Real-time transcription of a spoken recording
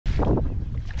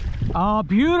Oh,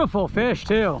 beautiful fish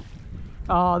too.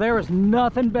 Oh, there was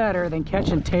nothing better than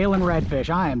catching tail and redfish.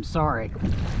 I am sorry.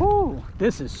 Whew,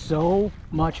 this is so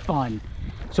much fun.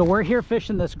 So we're here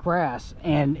fishing this grass,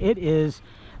 and it is,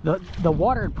 the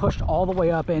water had pushed all the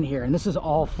way up in here, and this is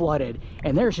all flooded,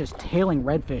 and there's just tailing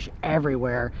redfish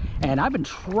everywhere. And I've been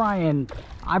trying,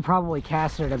 I probably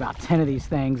casted about 10 of these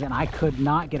things, and I could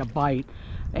not get a bite.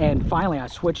 And finally I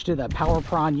switched to the Power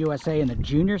Prawn USA in the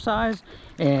junior size,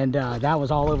 and that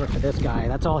was all over for this guy.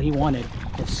 That's all he wanted.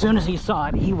 As soon as he saw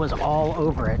it, he was all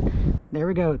over it. There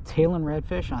we go, tailing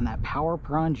redfish on that Power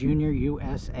Prawn Junior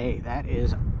USA. That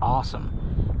is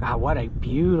awesome. God, what a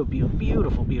beautiful,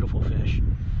 beautiful, beautiful fish.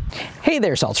 Hey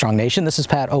there, Salt Strong Nation. This is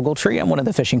Pat Ogletree. I'm one of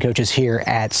the fishing coaches here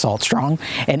at Salt Strong.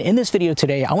 And in this video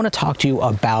today, I want to talk to you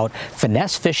about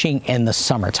finesse fishing in the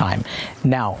summertime.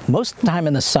 Now, most of the time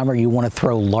in the summer, you want to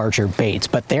throw larger baits,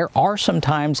 but there are some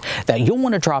times that you'll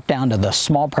want to drop down to the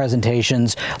small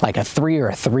presentations, like a 3 or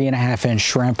a 3.5 inch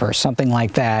shrimp or something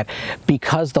like that,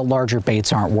 because the larger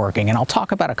baits aren't working. And I'll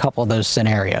talk about a couple of those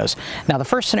scenarios. Now, the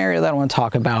first scenario that I want to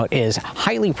talk about is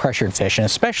highly pressured fish, and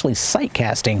especially sight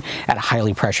casting at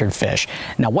highly pressured fish.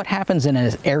 Now, what happens in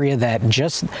an area that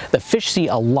just the fish see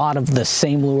a lot of the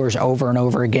same lures over and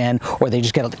over again, or they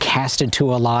just get casted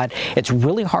to a lot, it's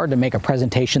really hard to make a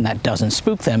presentation that doesn't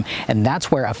spook them, and that's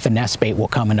where a finesse bait will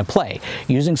come into play.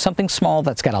 Using something small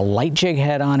that's got a light jig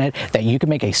head on it that you can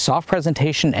make a soft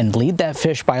presentation and lead that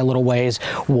fish by a little ways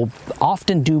will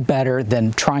often do better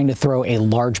than trying to throw a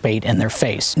large bait in their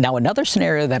face. Now, another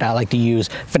scenario that I like to use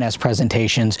finesse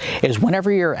presentations is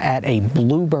whenever you're at a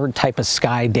bluebird type of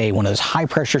sky day, when those high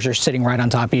pressures are sitting right on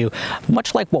top of you,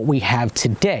 much like what we have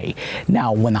today.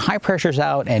 Now, when the high pressure's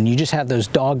out and you just have those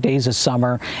dog days of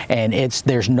summer and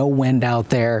there's no wind out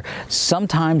there,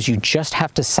 sometimes you just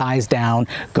have to size down,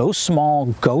 go small,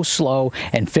 go slow,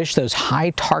 and fish those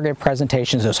high target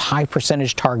presentations, those high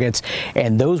percentage targets,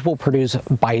 and those will produce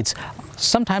bites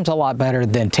sometimes a lot better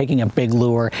than taking a big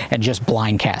lure and just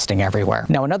blind casting everywhere.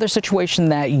 Now, another situation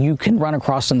that you can run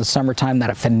across in the summertime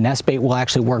that a finesse bait will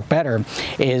actually work better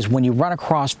is when you run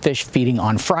across fish feeding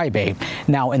on fry bait.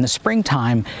 Now, in the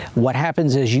springtime, what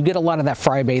happens is you get a lot of that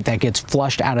fry bait that gets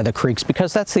flushed out of the creeks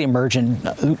because that's the emergent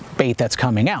bait that's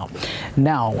coming out.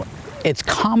 Now, it's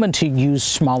common to use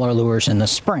smaller lures in the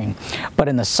spring, but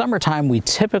in the summertime we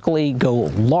typically go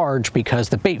large because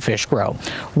the bait fish grow.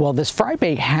 Well, this fry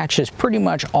bait hatches pretty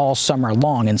much all summer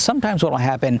long, and sometimes what will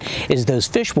happen is those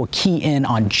fish will key in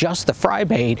on just the fry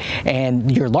bait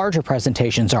and your larger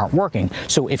presentations aren't working.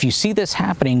 So if you see this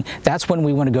happening, that's when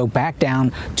we want to go back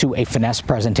down to a finesse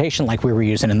presentation like we were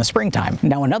using in the springtime.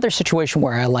 Now, another situation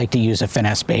where I like to use a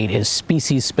finesse bait is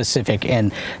species specific,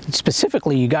 and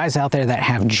specifically you guys out there that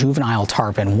have juvenile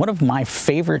tarpon. One of my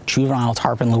favorite juvenile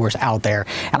tarpon lures out there,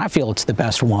 and I feel it's the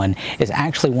best one, is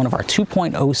actually one of our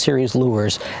 2.0 series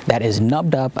lures that is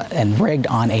nubbed up and rigged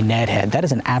on a Ned head. That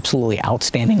is an absolutely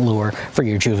outstanding lure for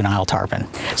your juvenile tarpon.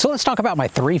 So let's talk about my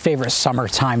 3 favorite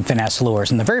summertime finesse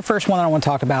lures. And the very first one that I want to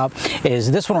talk about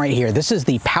is this one right here. This is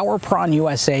the Power Prawn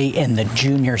USA in the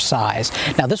junior size.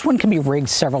 Now, this one can be rigged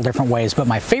several different ways, but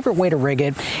my favorite way to rig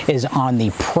it is on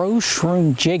the Pro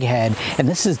Shroom jig head, and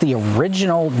this is the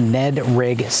original Ned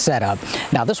rig setup.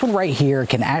 Now, this one right here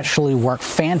can actually work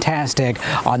fantastic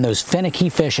on those finicky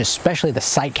fish, especially the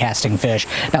sight casting fish.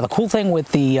 Now, the cool thing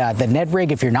with the Ned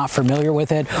rig, if you're not familiar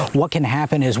with it, what can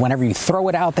happen is whenever you throw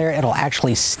it out there, it'll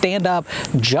actually stand up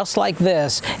just like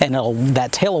this, and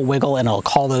that tail will wiggle and it'll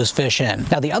call those fish in.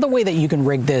 Now, the other way that you can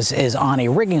rig this is on a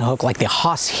rigging hook like the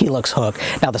Haas Helix hook.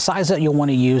 Now, the size that you'll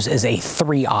want to use is a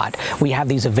 3/0. We have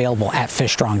these available at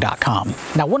fishstrong.com.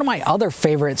 Now, one of my other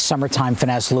favorite summertime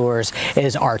finesse lures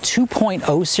is our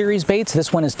 2.0 series baits.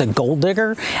 This one is the Gold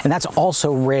Digger, and that's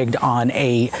also rigged on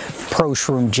a Pro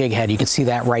Shroom jig head. You can see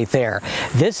that right there.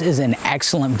 This is an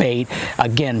excellent bait,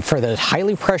 again, for those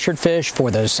highly pressured fish,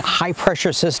 for those high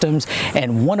pressure systems,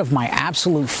 and one of my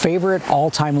absolute favorite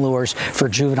all-time lures for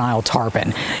juvenile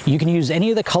tarpon. You can use any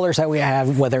of the colors that we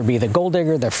have, whether it be the Gold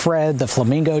Digger, the Fred, the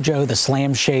Flamingo Joe, the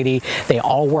Slam Shady. They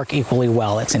all work equally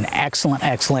well. It's an excellent,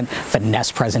 excellent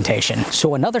finesse presentation.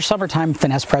 So another summertime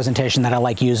finesse presentation that I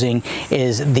like using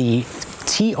is the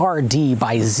TRD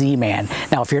by Z-Man.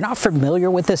 Now, if you're not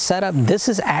familiar with this setup, this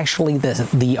is actually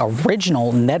the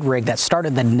original Ned rig that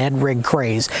started the Ned rig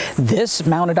craze. This,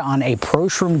 mounted on a Pro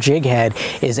Shroom jig head,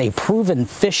 is a proven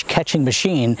fish catching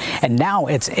machine, and now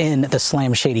it's in the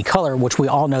Slam Shady color, which we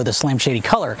all know the Slam Shady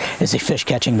color is a fish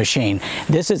catching machine.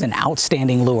 This is an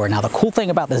outstanding lure. Now, the cool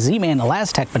thing about the Z-Man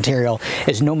Elastec material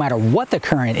is no matter what the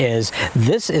current is,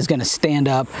 this is going to stand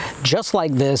up just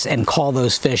like this and call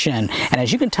those fish in. And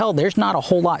as you can tell, there's not a a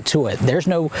whole lot to it. There's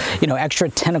no, you know, extra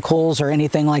tentacles or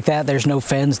anything like that. There's no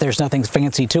fins. There's nothing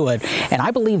fancy to it. And I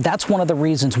believe that's one of the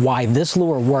reasons why this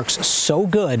lure works so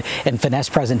good in finesse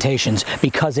presentations,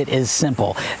 because it is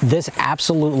simple. This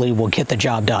absolutely will get the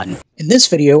job done. In this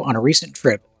video on a recent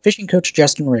trip, fishing coach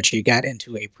Justin Ritchie got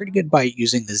into a pretty good bite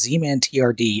using the Z-Man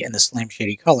TRD in the Slam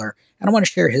Shady color, and I want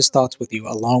to share his thoughts with you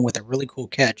along with a really cool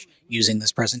catch using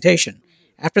this presentation.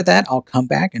 After that, I'll come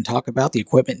back and talk about the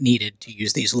equipment needed to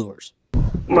use these lures.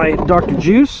 My Dr.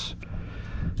 Juice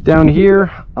down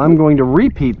here, I'm going to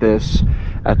repeat this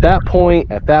at that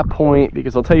point,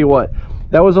 because I'll tell you what,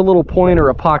 that was a little point or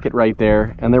a pocket right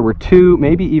there, and there were 2,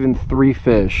 maybe even 3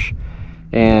 fish,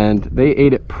 and they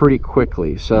ate it pretty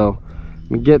quickly. So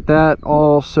we get that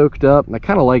all soaked up. And I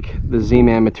kind of like the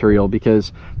Z-Man material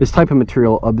because this type of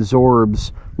material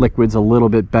absorbs liquids a little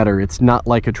bit better. It's not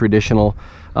like a traditional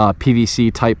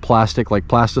PVC type plastic like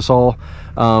Plastisol.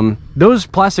 Those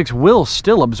plastics will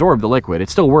still absorb the liquid. It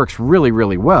still works really,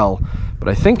 really well, but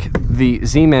I think the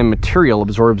Z-Man material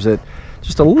absorbs it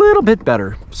just a little bit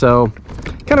better. So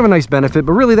kind of a nice benefit,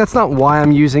 but really that's not why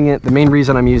I'm using it. The main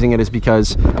reason I'm using it is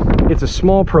because it's a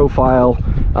small profile,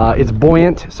 it's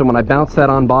buoyant, so when I bounce that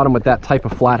on bottom with that type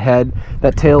of flat head,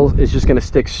 that tail is just going to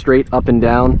stick straight up and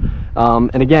down.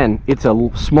 And again, it's a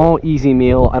small, easy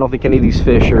meal. I don't think any of these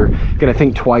fish are going to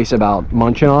think twice about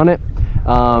munching on it.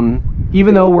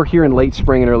 Even though we're here in late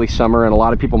spring and early summer, and a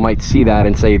lot of people might see that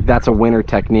and say that's a winter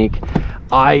technique,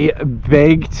 I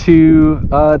beg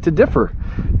to differ,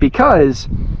 because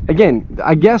again,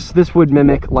 I guess this would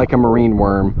mimic like a marine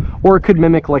worm, or it could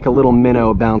mimic like a little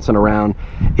minnow bouncing around.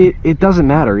 It doesn't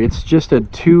matter. It's just a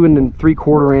 2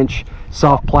 3/4 inch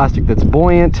soft plastic that's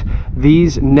buoyant.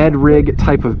 These Ned rig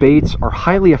type of baits are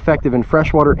highly effective in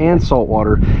freshwater and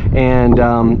saltwater, and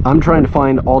I'm trying to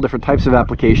find all different types of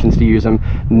applications to use them,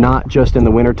 not just in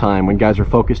the winter time when guys are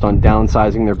focused on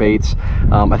downsizing their baits.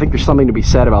 I think there's something to be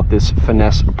said about this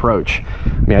finesse approach.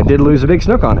 I mean, I did lose a big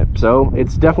snook on it, so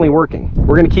it's definitely working.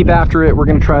 We're going to keep after it. We're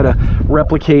going to try to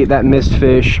replicate that missed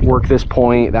fish, work this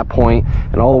point, that point,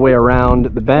 and all the way around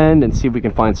the bend, and see if we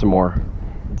can find some more.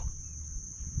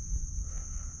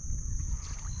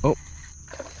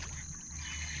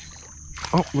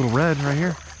 Oh, little red right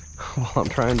here. While I'm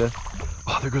trying to...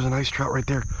 Oh, there goes a nice trout right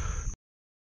there.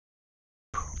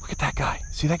 Look at that guy.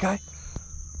 See that guy?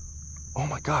 Oh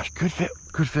my gosh, good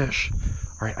fish.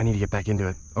 All right, I need to get back into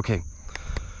it. Okay,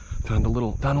 found a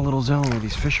little zone where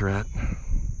these fish are at.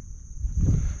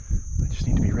 I just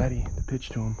need to be ready to pitch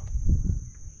to them.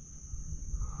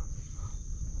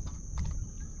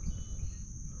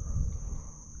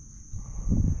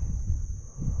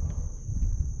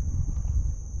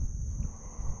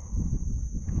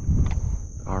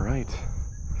 All right,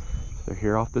 they're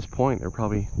here off this point. They're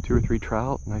probably 2 or 3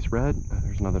 trout. Nice red.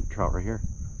 There's another trout right here.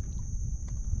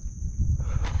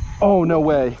 Oh, no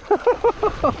way.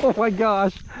 Oh my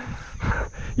gosh.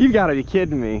 You gotta be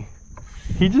kidding me.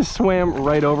 He just swam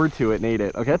right over to it and ate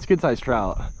it. Okay, that's a good sized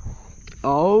trout.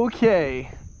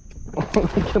 Okay.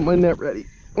 Let me get my net ready.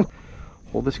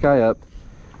 Hold this guy up.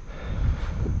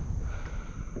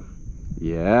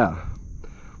 Yeah.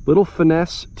 Little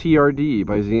Finesse TRD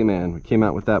by Z-Man. We came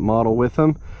out with that model with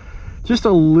them. Just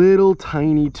a little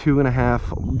tiny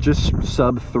 2.5, just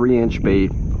sub 3 inch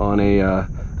bait on a,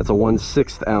 that's a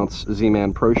 1/6 ounce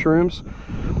Z-Man Pro Shrooms.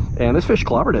 And this fish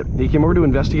clobbered it. He came over to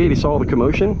investigate, he saw all the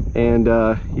commotion, and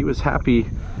he was happy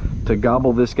to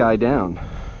gobble this guy down.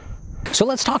 So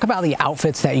let's talk about the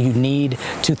outfits that you need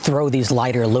to throw these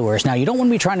lighter lures. Now, you don't want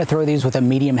to be trying to throw these with a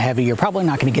medium heavy. You're probably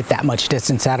not going to get that much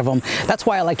distance out of them. That's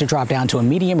why I like to drop down to a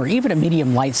medium or even a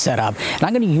medium light setup. And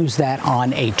I'm going to use that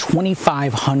on a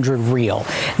 2500 reel.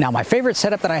 Now, my favorite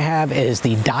setup that I have is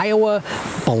the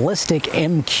Daiwa Ballistic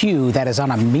MQ that is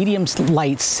on a medium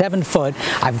light 7-foot.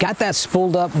 I've got that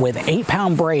spooled up with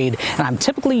 8-pound braid, and I'm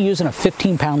typically using a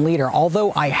 15-pound leader,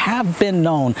 although I have been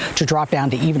known to drop down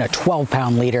to even a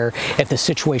 12-pound leader if the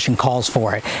situation calls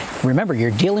for it. Remember,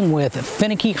 you're dealing with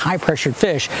finicky, high-pressured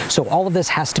fish, so all of this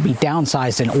has to be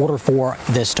downsized in order for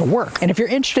this to work. And if you're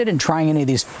interested in trying any of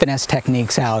these finesse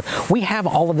techniques out, we have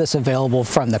all of this available,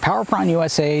 from the Power Prawn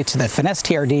USA to the Finesse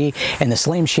TRD and the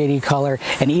Slam Shady color,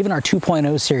 and even our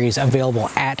 2.0 series available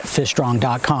at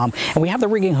fishstrong.com. And we have the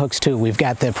rigging hooks too. We've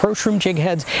got the Pro Shroom jig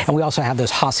heads, and we also have those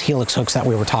Haas Helix hooks that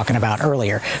we were talking about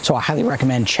earlier. So I highly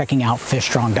recommend checking out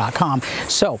fishstrong.com.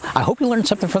 So I hope you learned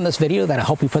something from this video. video that'll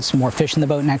help you put some more fish in the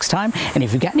boat next time. And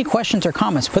if you've got any questions or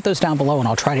comments, put those down below and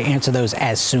I'll try to answer those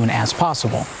as soon as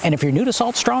possible. And if you're new to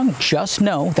Salt Strong, just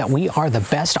know that we are the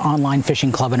best online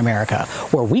fishing club in America,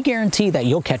 where we guarantee that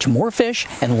you'll catch more fish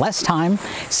in less time,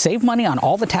 save money on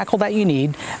all the tackle that you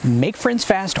need, make friends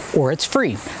fast, or it's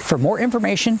free. For more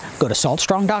information, go to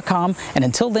saltstrong.com, and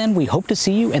until then, we hope to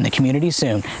see you in the community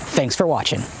soon. Thanks for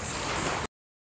watching.